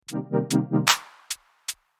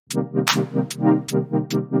What's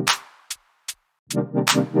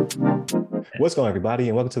going on, everybody,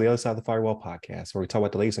 and welcome to the Other Side of the Firewall podcast, where we talk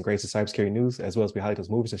about the latest and greatest of cybersecurity news, as well as we highlight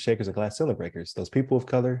those movers and shakers and glass ceiling breakers, those people of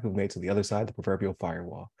color who've made it to the other side of the proverbial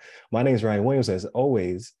firewall. My name is Ryan Williams. As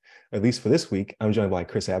always, at least for this week, I'm joined by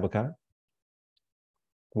Chris Abacon.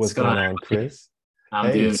 What's going on, Chris?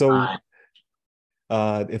 I'm doing fine.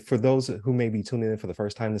 If for those who may be tuning in for the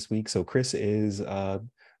first time this week, so Chris is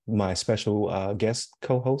my special guest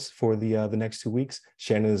co-host for the next 2 weeks.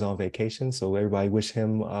 Shannon is on vacation, so everybody wish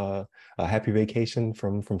him a happy vacation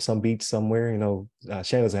from some beach somewhere. You know,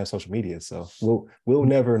 Shannon doesn't have social media, so we'll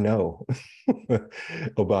never know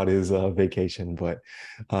about his vacation. But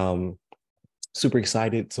super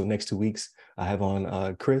excited. So next 2 weeks I have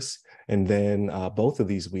on Chris, and then both of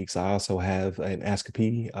these weeks I also have an Ask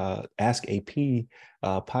AP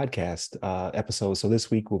podcast episode. So this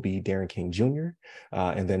week will be Darren King Jr.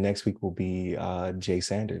 And then next week will be Jay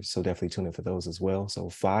Sanders. So definitely tune in for those as well. So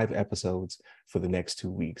 5 episodes for the next 2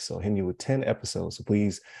 weeks. So hitting you with 10 episodes. So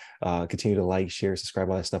please continue to like, share, subscribe,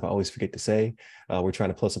 all that stuff. I always forget to say. We're trying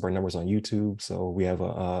to plus up our numbers on YouTube. So we have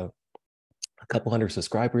a couple hundred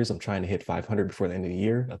subscribers. I'm trying to hit 500 before the end of the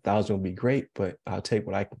year. 1,000 would be great, but I'll take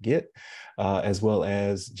what I can get, as well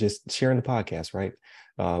as just sharing the podcast, right?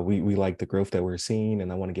 We like the growth that we're seeing,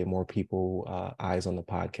 and I want to get more people eyes on the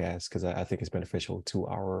podcast because I think it's beneficial to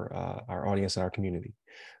our audience and our community.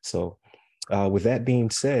 So with that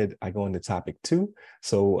being said, I go into topic 2.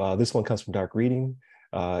 So this one comes from Dark Reading.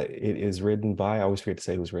 It is written by, I always forget to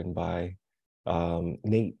say it was written by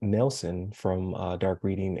Nate Nelson from Dark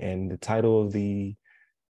Reading, and the title of the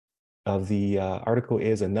article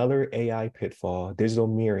is "Another AI Pitfall: Digital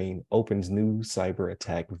Mirroring Opens New Cyber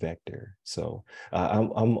Attack Vector." So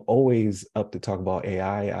I'm always up to talk about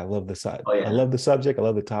AI. I love the I love the subject. I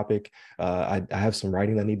love the topic. I have some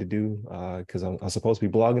writing I need to do because I'm supposed to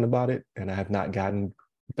be blogging about it, and I have not gotten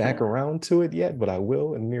back around to it yet, but I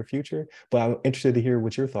will in the near future. But I'm interested to hear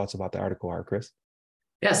what your thoughts about the article are, Chris.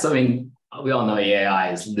 Yes, I mean, we all know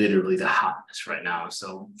AI is literally the hotness right now.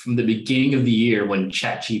 So from the beginning of the year when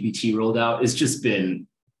ChatGPT rolled out, it's just been,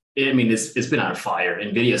 it's been on fire.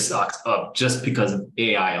 NVIDIA stock's up just because of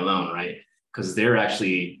AI alone, right? Because they're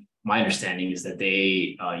actually, my understanding is that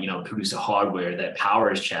they, produce a hardware that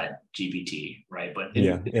powers ChatGPT, right? But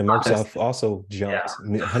and Microsoft also jumped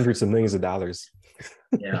hundreds of millions of dollars.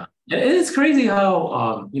 Yeah, and it's crazy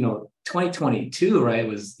how 2022, right,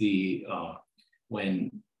 was the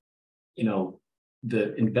when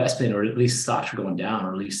the investment, or at least stocks, were going down,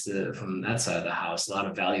 or at least from that side of the house, a lot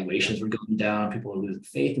of valuations were going down. People were losing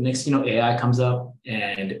faith. And next, AI comes up,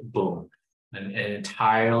 and boom, an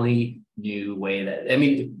entirely new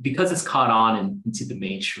way because it's caught on into the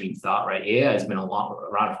mainstream thought, right? AI has been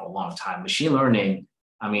around for a long time. Machine learning,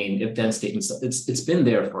 if then statements, it's been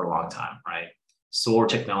there for a long time, right? SOAR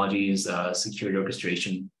technologies, security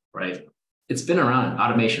orchestration, right? It's been around,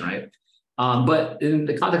 automation, right? But in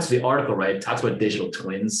the context of the article, right, it talks about digital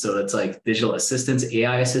twins. So it's like digital assistants,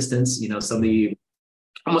 AI assistants, somebody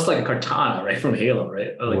almost like a Cortana, right, from Halo,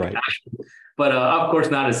 right? Right. But of course,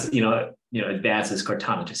 not as, advanced as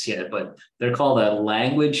Cortana just yet, but they're called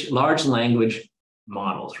large language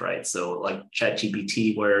models, right? So like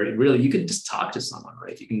ChatGPT, where really you can just talk to someone,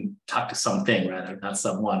 right? You can talk to something rather, not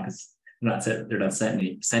someone, because they're not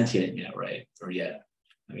sentient yet, right? Or yet.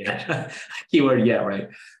 Keyword yet, right?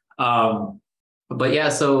 But yeah,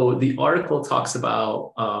 so the article talks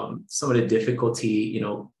about some of the difficulty,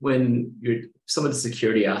 when some of the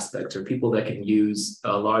security aspects, or people that can use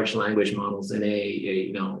large language models in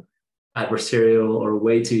a adversarial or a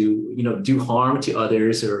way to, do harm to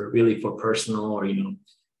others, or really for personal or,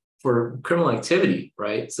 for criminal activity,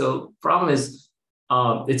 right? So problem is,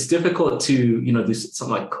 it's difficult to, do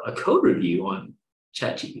something like a code review on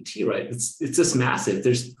ChatGPT, right? It's just massive.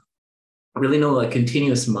 There's really no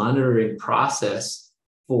continuous monitoring process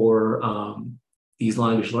for these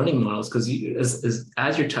language learning models, because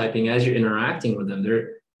as you're typing, as you're interacting with them,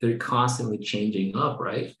 they're constantly changing up,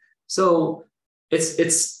 right? So it's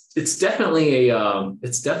definitely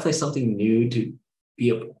it's definitely something new to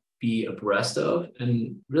be abreast of,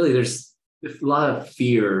 and really there's a lot of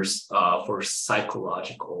fears for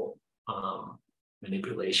psychological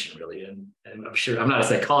manipulation, really, and I'm sure I'm not a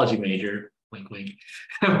psychology major. Wink, wink.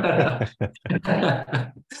 No,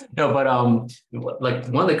 but like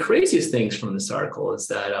one of the craziest things from this article is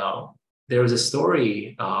that there was a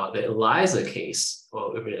story, the Eliza case.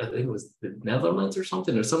 Well, I think it was the Netherlands or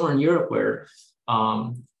something, or somewhere in Europe, where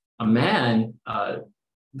a man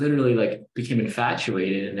literally became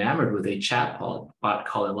infatuated, enamored with a chatbot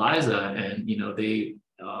called Eliza, and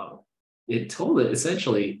it told it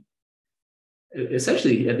essentially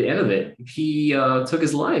essentially at the end of it, he took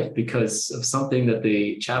his life because of something that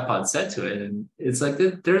the chatbot said to it. And it's like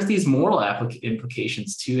there's these moral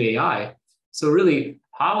implications to AI. So really,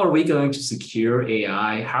 how are we going to secure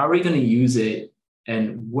AI? How are we going to use it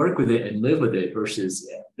and work with it and live with it versus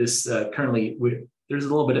this currently there's a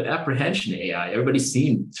little bit of apprehension in AI. Everybody's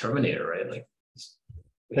seen Terminator, right? Like,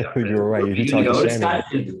 yeah, You're right. If you you're talk gonna to go to Shannon, Sky.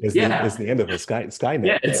 it's Yeah, the end of a yeah,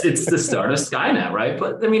 Skynet. it's the start of Skynet, right?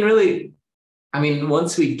 But I mean, really, I mean,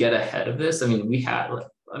 once we get ahead of this, I mean, we had,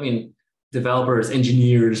 I mean, developers,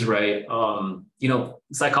 engineers, right?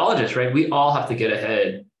 Psychologists, right? We all have to get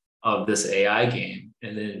ahead of this AI game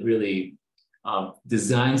and then really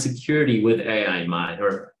design security with AI in mind,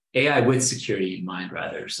 or AI with security in mind,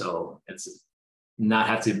 rather. So it's not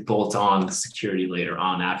have to bolt on security later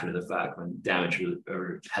on after the fact when damage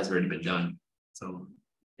or has already been done. So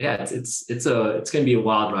yeah, it's going to be a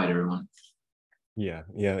wild ride, everyone. Yeah,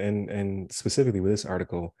 and specifically with this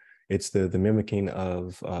article, it's the mimicking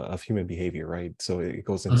of human behavior, right? So it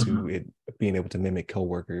goes into Mhm. it being able to mimic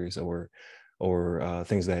coworkers or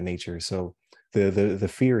things of that nature. So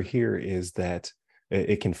the fear here is that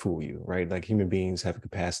it can fool you, right? Like human beings have a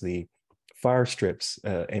capacity, fire strips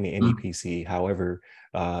any Mhm. PC. However,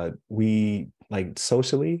 we like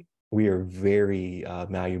socially we are very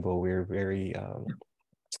malleable. We're very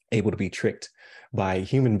able to be tricked by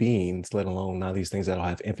human beings, let alone now these things that'll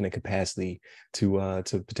have infinite capacity to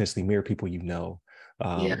potentially mirror people you know.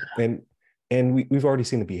 Yeah. And we've already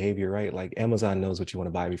seen the behavior, right? Like Amazon knows what you want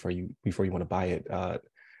to buy before you want to buy it.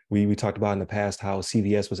 We talked about in the past how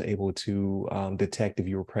CVS was able to detect if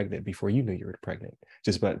you were pregnant before you knew you were pregnant,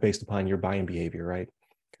 just based upon your buying behavior, right?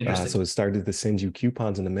 So Interesting. it started to send you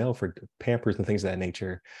coupons in the mail for Pampers and things of that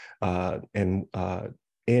nature. And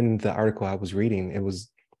in the article I was reading, it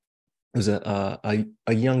was a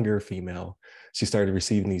younger female. She started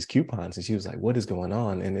receiving these coupons and she was like, what is going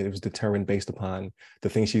on? And it was determined based upon the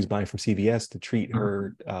things she was buying from CVS to treat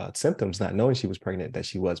her symptoms, not knowing she was pregnant, that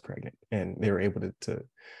she was pregnant. And they were able to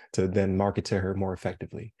then market to her more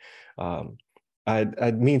effectively. Um,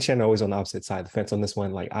 me and Shannon are always on the opposite side of the fence on this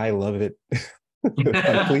one. Like, I love it.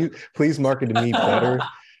 Like, please market to me better.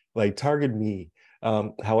 Like, target me.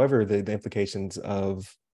 However, the implications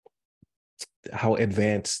of how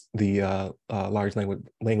advanced the large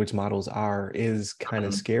language models are is kind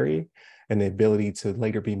of scary, and the ability to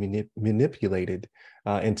later be manipulated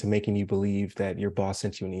into making you believe that your boss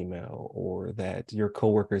sent you an email or that your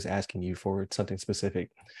coworker is asking you for something specific.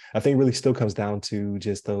 I think it really still comes down to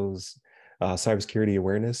just those cybersecurity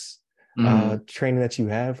awareness Mm. training that you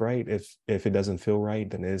have, right? If it doesn't feel right,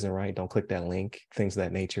 then it isn't right. Don't click that link. Things of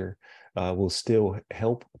that nature will still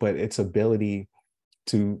help, but its ability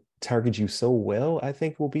to target you so well, I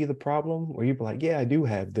think will be the problem, where you'd be like, yeah, I do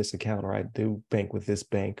have this account, or I do bank with this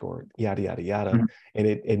bank, or yada, yada, yada. Mhm. And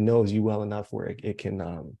it knows you well enough where it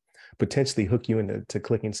can potentially hook you into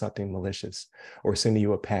clicking something malicious or sending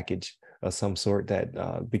you a package of some sort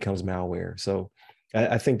that becomes malware. So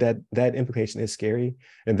I think that implication is scary.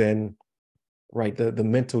 And then, right, the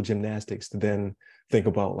mental gymnastics to then think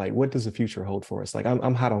about, like, what does the future hold for us? Like,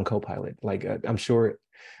 I'm hot on Copilot. Like, I'm sure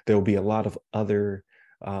there will be a lot of other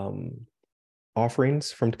um,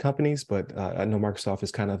 offerings from companies, but I know Microsoft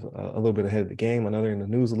is kind of a little bit ahead of the game. I know they're in the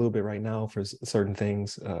news a little bit right now for certain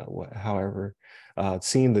things. However,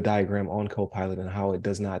 seeing the diagram on Copilot and how it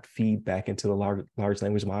does not feed back into the large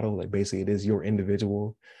language model, like basically it is your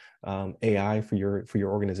individual AI for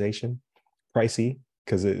your organization, pricey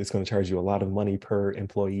because it's going to charge you a lot of money per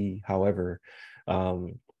employee. However,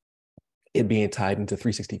 um, it being tied into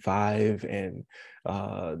 365 and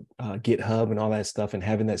GitHub and all that stuff, and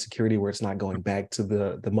having that security where it's not going back to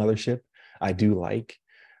the mothership, I do like.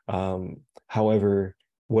 However,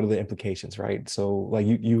 what are the implications, right? So, like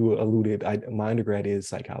you alluded, my undergrad is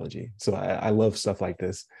psychology, so I love stuff like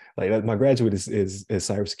this. Like, my graduate is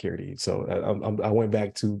cybersecurity, so I went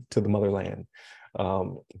back to the motherland.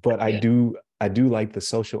 But Yeah. I do like the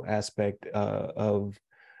social aspect of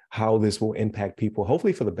how this will impact people,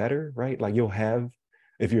 hopefully for the better, right? Like,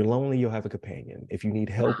 if you're lonely, you'll have a companion. If you need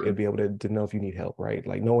help, it'll be able to know if you need help, right?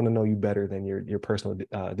 Like, no one to know you better than your personal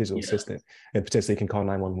digital Yeah. assistant, and potentially can call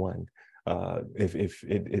 911 if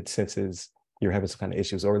it senses you're having some kind of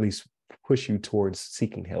issues, or at least push you towards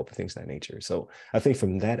seeking help, things of that nature. So I think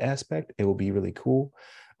from that aspect, it will be really cool.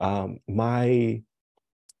 My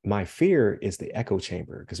fear is the echo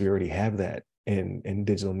chamber, because we already have that in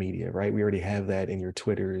digital media, right? We already have that in your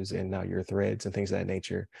Twitters and now your threads and things of that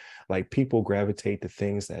nature. Like, people gravitate to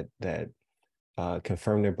things that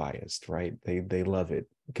confirm their bias, right? They love it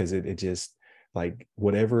because it just, like,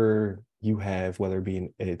 whatever you have, whether it be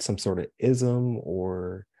it's some sort of ism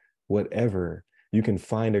or whatever, you can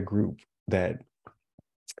find a group that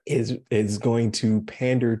is going to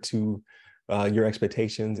pander to your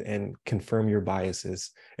expectations and confirm your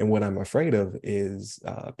biases. And what I'm afraid of is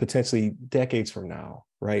potentially decades from now,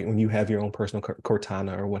 right, when you have your own personal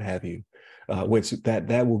Cortana or what have you, which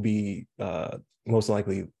that will be most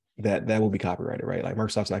likely that will be copyrighted, right? Like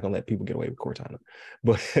Microsoft's not going to let people get away with Cortana,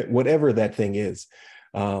 but whatever that thing is,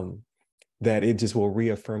 that it just will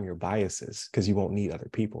reaffirm your biases because you won't need other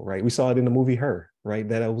people, right? We saw it in the movie Her, right?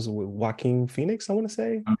 That was with Joaquin Phoenix, I want to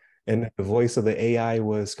say. And the voice of the AI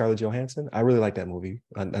was Scarlett Johansson. I really like that movie.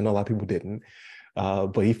 I know a lot of people didn't,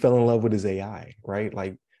 but he fell in love with his AI, right?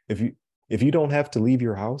 Like if you don't have to leave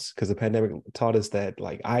your house, because the pandemic taught us that,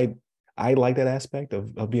 like I like that aspect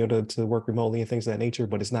of being able to work remotely and things of that nature,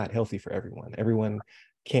 but it's not healthy for everyone. Everyone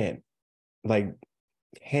can't like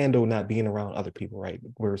handle not being around other people, right?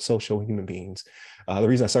 We're social human beings. The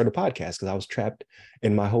reason I started a podcast because I was trapped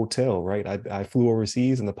in my hotel, right? I flew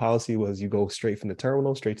overseas, and the policy was you go straight from the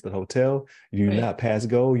terminal straight to the hotel. You do not pass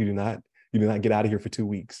go. You do not get out of here for 2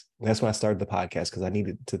 weeks. And that's when I started the podcast, because I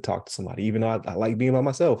needed to talk to somebody. Even though I like being by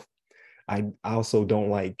myself, I also don't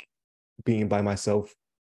like being by myself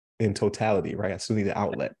in totality, right? I still need an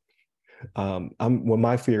outlet.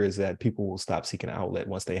 My fear is that people will stop seeking an outlet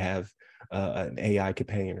once they have an AI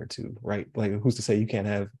companion or two, right? Like, who's to say you can't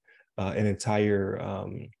have an entire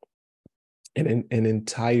an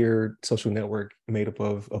entire social network made up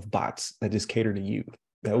of bots that just cater to you?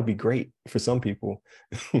 That would be great for some people,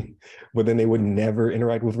 but then they would never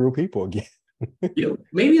interact with real people again.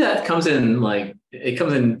 Maybe that comes in, like, it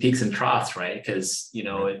comes in peaks and troughs, right? Because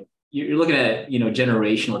you're looking at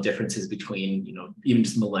generational differences between even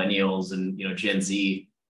just millennials and Gen Z.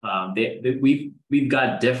 We've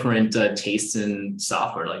got different tastes in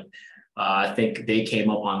software. Like I think they came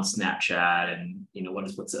up on Snapchat and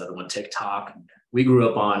what's the other one, TikTok. We grew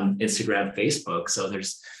up on Instagram, Facebook. So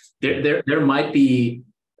there might be,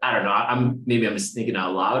 I don't know, I'm just thinking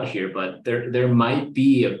out loud here, but there might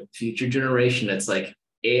be a future generation that's like,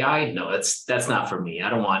 AI, no, that's not for me. I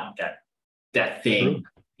don't want that thing.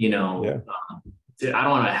 Yeah. I don't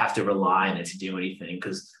want to have to rely on it to do anything,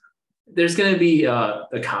 because there's going to be a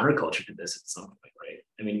counterculture to this at some point, right?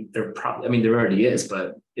 I mean, there already is,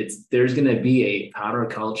 but there's going to be a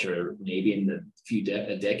counterculture maybe in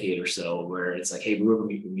a decade or so, where it's like, hey, we're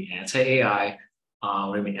going to be anti-AI,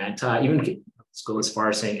 we're going to be let's go as far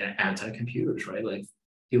as saying anti-computers, right? Like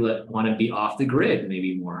people that want to be off the grid,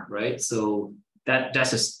 maybe more, right? So that's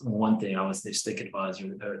just one thing I was just thinking about as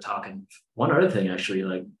you were talking. One other thing, actually,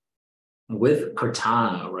 like with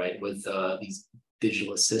Cortana, right, with these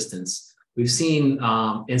digital assistants, we've seen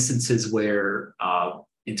instances where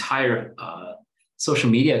entire social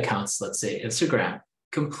media accounts, let's say Instagram,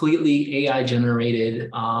 completely AI generated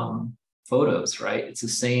photos, right? It's the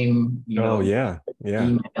same, email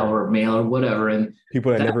or mail or whatever, and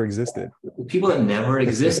people that never existed. People that never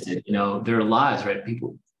existed, their lives, right?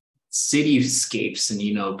 Cityscapes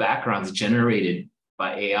and backgrounds generated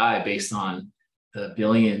by AI based on the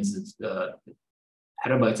billions of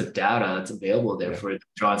petabytes of data that's available there for it to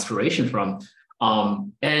draw inspiration from.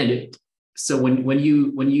 And so when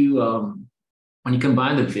you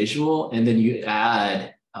combine the visual and then you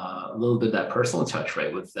add a little bit of that personal touch,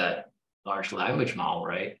 right, with that large language model,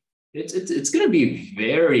 right, it's going to be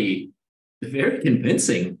very, very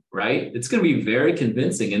convincing, right? It's going to be very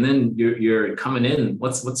convincing. And then you're coming in,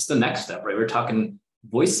 what's the next step, right? We're talking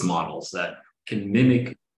voice models that can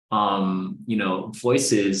mimic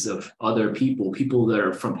voices of other people that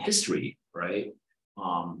are from history, right?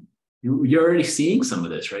 You're already seeing some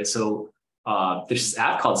of this, right? So there's this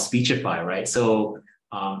app called Speechify, right? So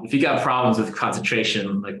if you got problems with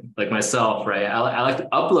concentration, like myself, right, I like to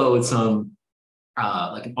upload some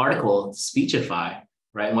like an article to Speechify,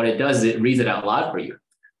 right? And what it does is it reads it out loud for you.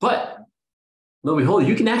 But lo and behold,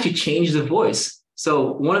 you can actually change the voice.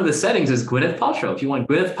 So one of the settings is Gwyneth Paltrow. If you want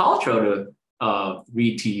Gwyneth Paltrow to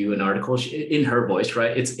read to you an article in her voice,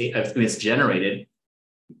 right? It's generated.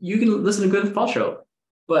 You can listen to Gwyneth Paltrow.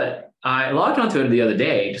 But I logged onto it the other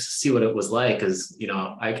day just to see what it was like, because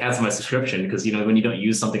I canceled my subscription because when you don't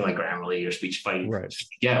use something like Grammarly or Speechify, right?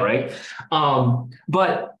 Yeah, right.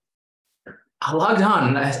 But I logged on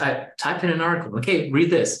and I typed in an article. Okay,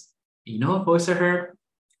 read this. You know what voice I heard?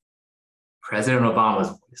 President Obama's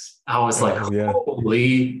voice. I was like,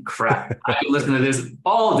 holy crap. I could listen to this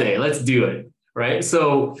all day. Let's do it. Right.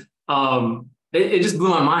 So it just blew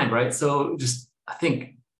my mind. Right. So I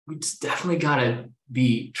think we just definitely got to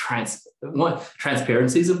be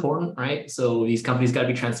transparency is important. Right. So these companies got to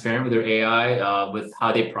be transparent with their AI, with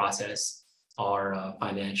how they process our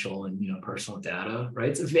financial and personal data, right?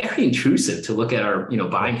 It's very intrusive to look at our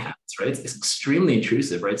buying habits, right? It's extremely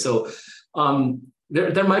intrusive, right? So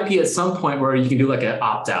there might be at some point where you can do like an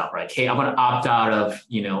opt out, right? Hey, I want to opt out of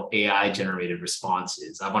AI generated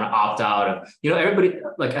responses. I want to opt out of everybody.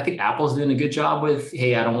 Like I think Apple's doing a good job with,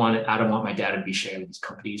 hey, I don't want my data to be shared with these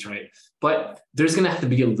companies, right? But there's going to have to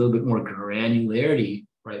be a little bit more granularity,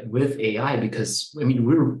 right, with AI, because I mean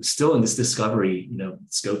we're still in this discovery,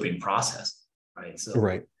 scoping process. Right. So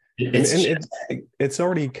Right. it's It's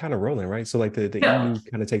already kind of rolling, right? So like the yeah, EU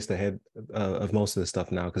kind of takes the head of most of the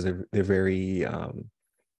stuff now because they're very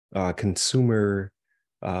consumer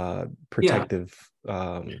yeah, protective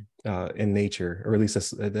in nature, or at least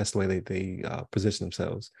that's the way they position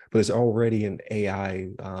themselves. But there's already an AI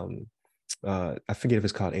I forget if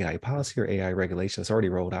it's called AI policy or AI regulation. It's already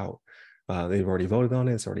rolled out. They've already voted on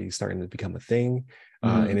it. It's already starting to become a thing,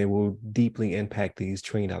 and it will deeply impact these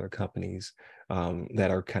trillion-dollar companies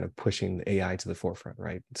that are kind of pushing AI to the forefront,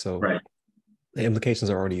 right? So right, the implications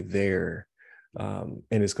are already there, and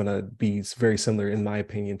it's going to be very similar, in my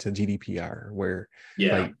opinion, to GDPR, where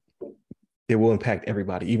yeah, like it will impact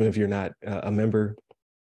everybody, even if you're not a member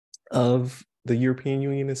of the European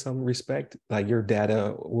Union in some respect. Like your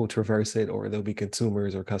data will traverse it, or there'll be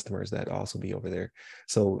consumers or customers that also be over there.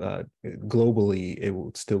 So globally, it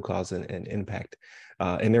will still cause an impact.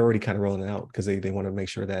 And they're already kind of rolling it out because they want to make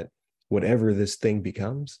sure that whatever this thing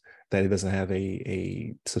becomes, that it doesn't have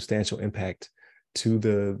a substantial impact to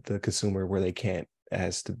the consumer where they can't,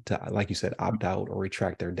 as to like you said, opt out or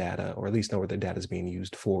retract their data, or at least know what their data is being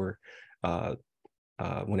used for. Uh,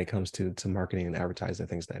 when it comes to marketing and advertising,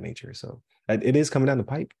 things of that nature. So it is coming down the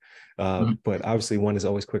pipe, but obviously one is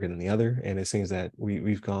always quicker than the other. And it seems that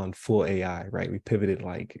we've gone full AI, right? We pivoted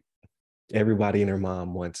like everybody and their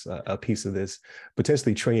mom wants a piece of this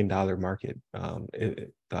potentially $1 trillion market,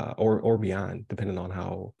 or beyond, depending on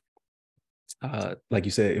how. Like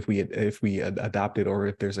you said, if we adopt it, or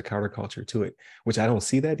if there's a counterculture to it, which I don't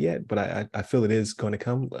see that yet, but I feel it is going to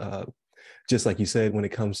come. Just like you said, when it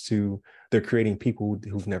comes to, they're creating people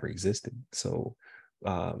who've never existed. So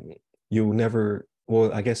you'll never,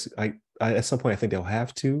 well, I guess I at some point I think they'll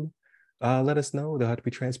have to let us know. They'll have to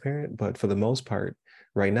be transparent. But for the most part,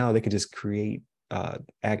 right now they can just create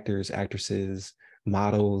actors, actresses,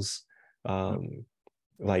 models,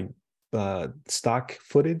 like stock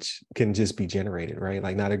footage can just be generated, right?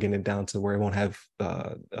 Like now they're getting it down to where it won't have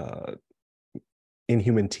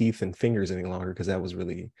inhuman teeth and fingers any longer, because that was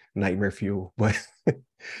really nightmare fuel. But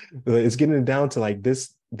it's getting it down to like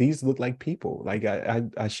this, these look like people. Like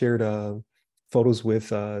I shared photos with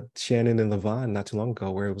Shannon and Levon not too long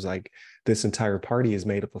ago, where it was like this entire party is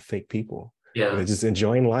made up of fake people. yeah, They're just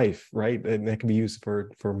enjoying life, right? And that can be used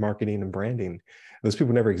for marketing and branding. Those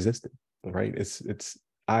people never existed, right? It's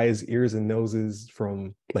eyes, ears, and noses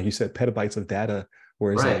from, like you said, petabytes of data,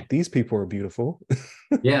 where it's right, like, these people are beautiful.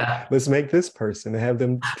 yeah. Let's make this person and have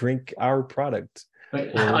them drink our product, Like,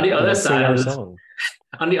 on or the other sing side our of this, song.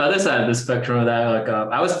 on the other side of the spectrum of that, like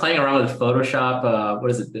I was playing around with Photoshop. What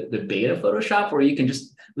is it? The beta Photoshop, where you can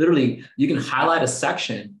just literally you can highlight a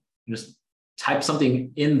section, just type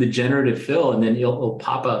something in the generative fill, and then it'll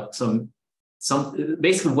pop up some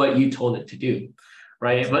basically what you told it to do,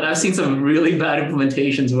 right? But I've seen some really bad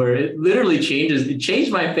implementations where it literally changes. It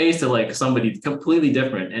changed my face to like somebody completely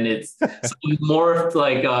different, and it's more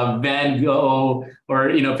like Van Gogh, or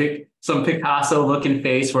pick some Picasso looking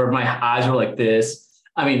face where my eyes were like this.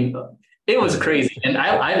 I mean, it was Right, crazy, and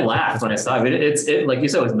I laughed when I saw it. It's like you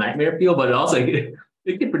said, it was nightmare fuel, but it also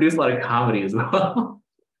it can produce a lot of comedy as well.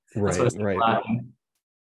 That's what I right, was right. laughing.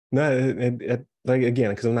 No, like again,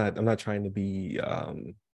 because I'm not trying to be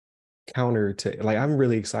counter to, like, I'm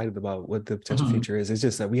really excited about what the potential Mhm. future is. It's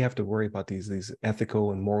just that we have to worry about these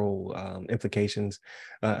ethical and moral implications.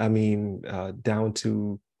 I mean, down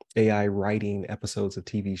to AI writing episodes of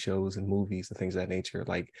TV shows and movies and things of that nature.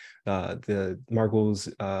 Like the Marvel's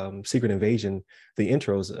Secret Invasion, the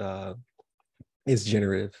intros is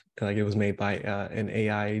generative. Like it was made by an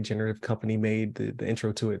AI generative company, made the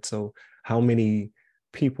intro to it. So how many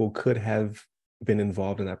people could have been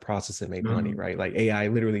involved in that process and made money, Mhm. right? Like AI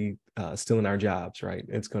literally stealing our jobs, right?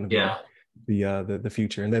 It's going to be Yeah, the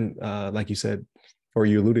future. And then like you said, or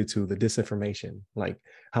you alluded to, the disinformation. Like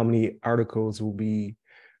how many articles will be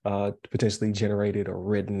potentially generated or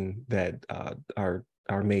written that are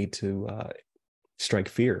made to strike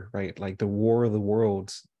fear, right? Like the War of the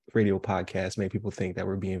Worlds radio podcast made people think that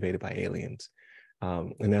we're being invaded by aliens.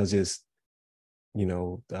 And that was just,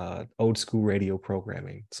 old school radio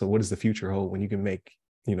programming. So what does the future hold when you can make,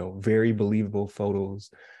 very believable photos,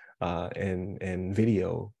 and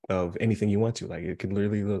video of anything you want to. Like it could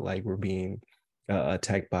literally look like we're being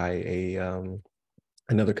attacked by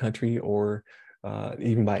another country, or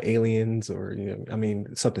even by aliens, or I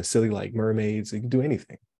mean, something silly like mermaids. You can do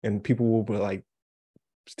anything, and people will be like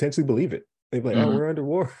potentially believe it. They'd be like, "Oh, Mhm. we're under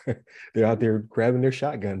war." They're out there grabbing their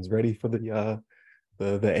shotguns, ready for the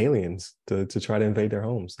aliens to try to invade their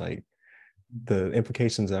homes. Like the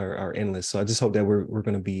implications are endless. So I just hope that we're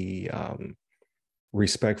going to be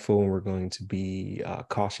respectful, and we're going to be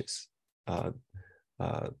cautious uh,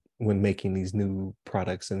 uh, when making these new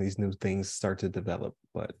products and these new things start to develop.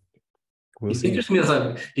 But we'll You think see. there's gonna be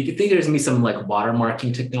some? You could think there's gonna be some like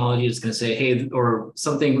watermarking technology that's gonna say, hey, or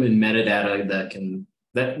something in metadata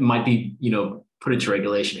that might be put into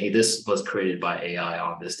regulation. Hey, this was created by AI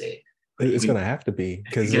on this day. But I It's mean, going to have to be, it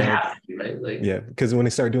because can happen, right? Like, yeah, because when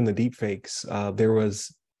they started doing the deep fakes,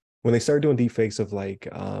 when they started doing deep fakes of like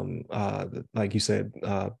you said,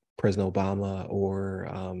 President Obama,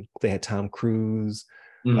 or they had Tom Cruise,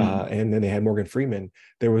 mm, and then they had Morgan Freeman.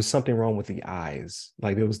 There was something wrong with the eyes.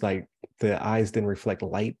 Like it was like the eyes didn't reflect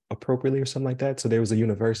light appropriately or something like that. So there was a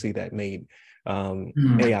university that made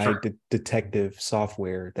AI sure. detective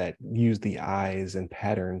software that used the eyes and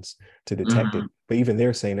patterns to detect Mm. it. But even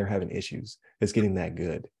they're saying they're having issues. It's getting that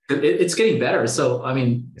good. It's getting better. So, I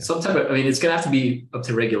mean, Yeah. it's going to have to be up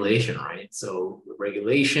to regulation, right? So,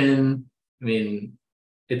 regulation, I mean,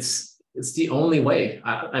 it's the only way.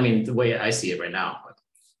 I mean, the way I see it right now,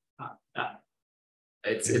 uh, uh,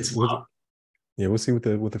 Yeah. it's wild. Yeah, we'll see what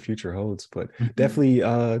the future holds, but Mhm. definitely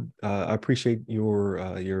I appreciate your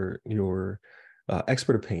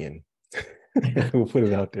expert opinion. We'll put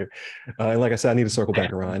it out there. And like I said, I need to circle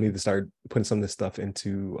back around. I need to start putting some of this stuff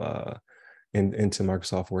into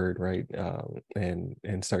Microsoft Word, right?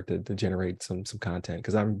 And start to generate some content,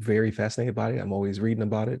 because I'm very fascinated by it. I'm always reading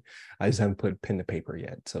about it. I just haven't put pen to paper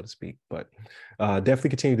yet, so to speak. But definitely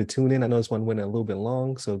continue to tune in. I know this one went a little bit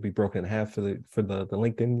long, so it'll be broken in half for the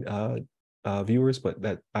LinkedIn viewers, but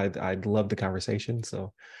that I'd love the conversation.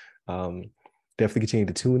 So um, definitely continue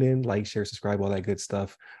to tune in, like, share, subscribe, all that good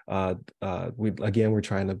stuff. We're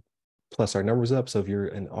trying to plus our numbers up. So if you're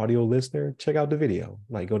an audio listener, check out the video.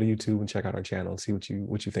 Like, go to YouTube and check out our channel and see what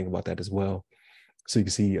you think about that as well. So you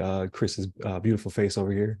can see Chris's beautiful face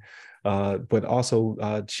over here. But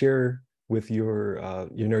also share with your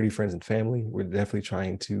nerdy friends and family. We're definitely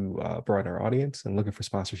trying to broaden our audience and looking for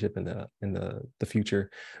sponsorship in the future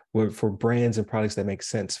for brands and products that make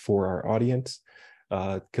sense for our audience.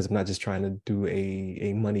 Because I'm not just trying to do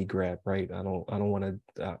a money grab, right? I don't want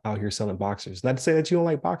to out here selling boxers. Not to say that you don't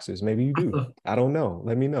like boxers. Maybe you do. I don't know.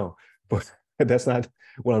 Let me know. But that's not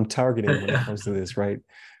what I'm targeting when it comes to this, right?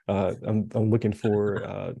 I'm looking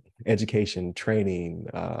for education, training,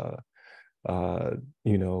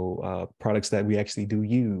 products that we actually do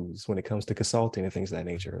use when it comes to consulting and things of that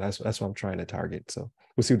nature. That's what I'm trying to target. So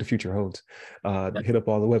we'll see what the future holds. Hit up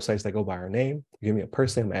all the websites that go by our name. Give me a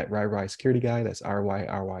person. I'm at RyRy Security Guy. That's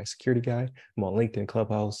RYRY Security Guy. I'm on LinkedIn,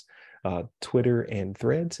 Clubhouse, Twitter, and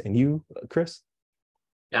Threads. And you, Chris?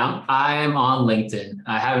 Yeah, I'm on LinkedIn.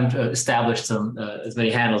 I haven't established some as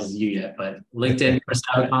many handles as you yet, but LinkedIn, Chris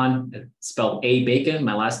Abercon, spelled A Bacon,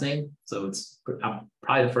 my last name. So I'm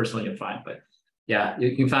probably the first one you'll find. But yeah,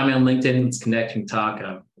 you can find me on LinkedIn. Let's connect and talk.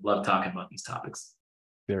 I love talking about these topics.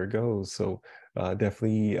 There it goes. So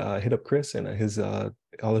definitely hit up Chris, and his all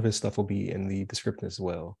of his stuff will be in the description as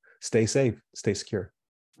well. Stay safe, stay secure.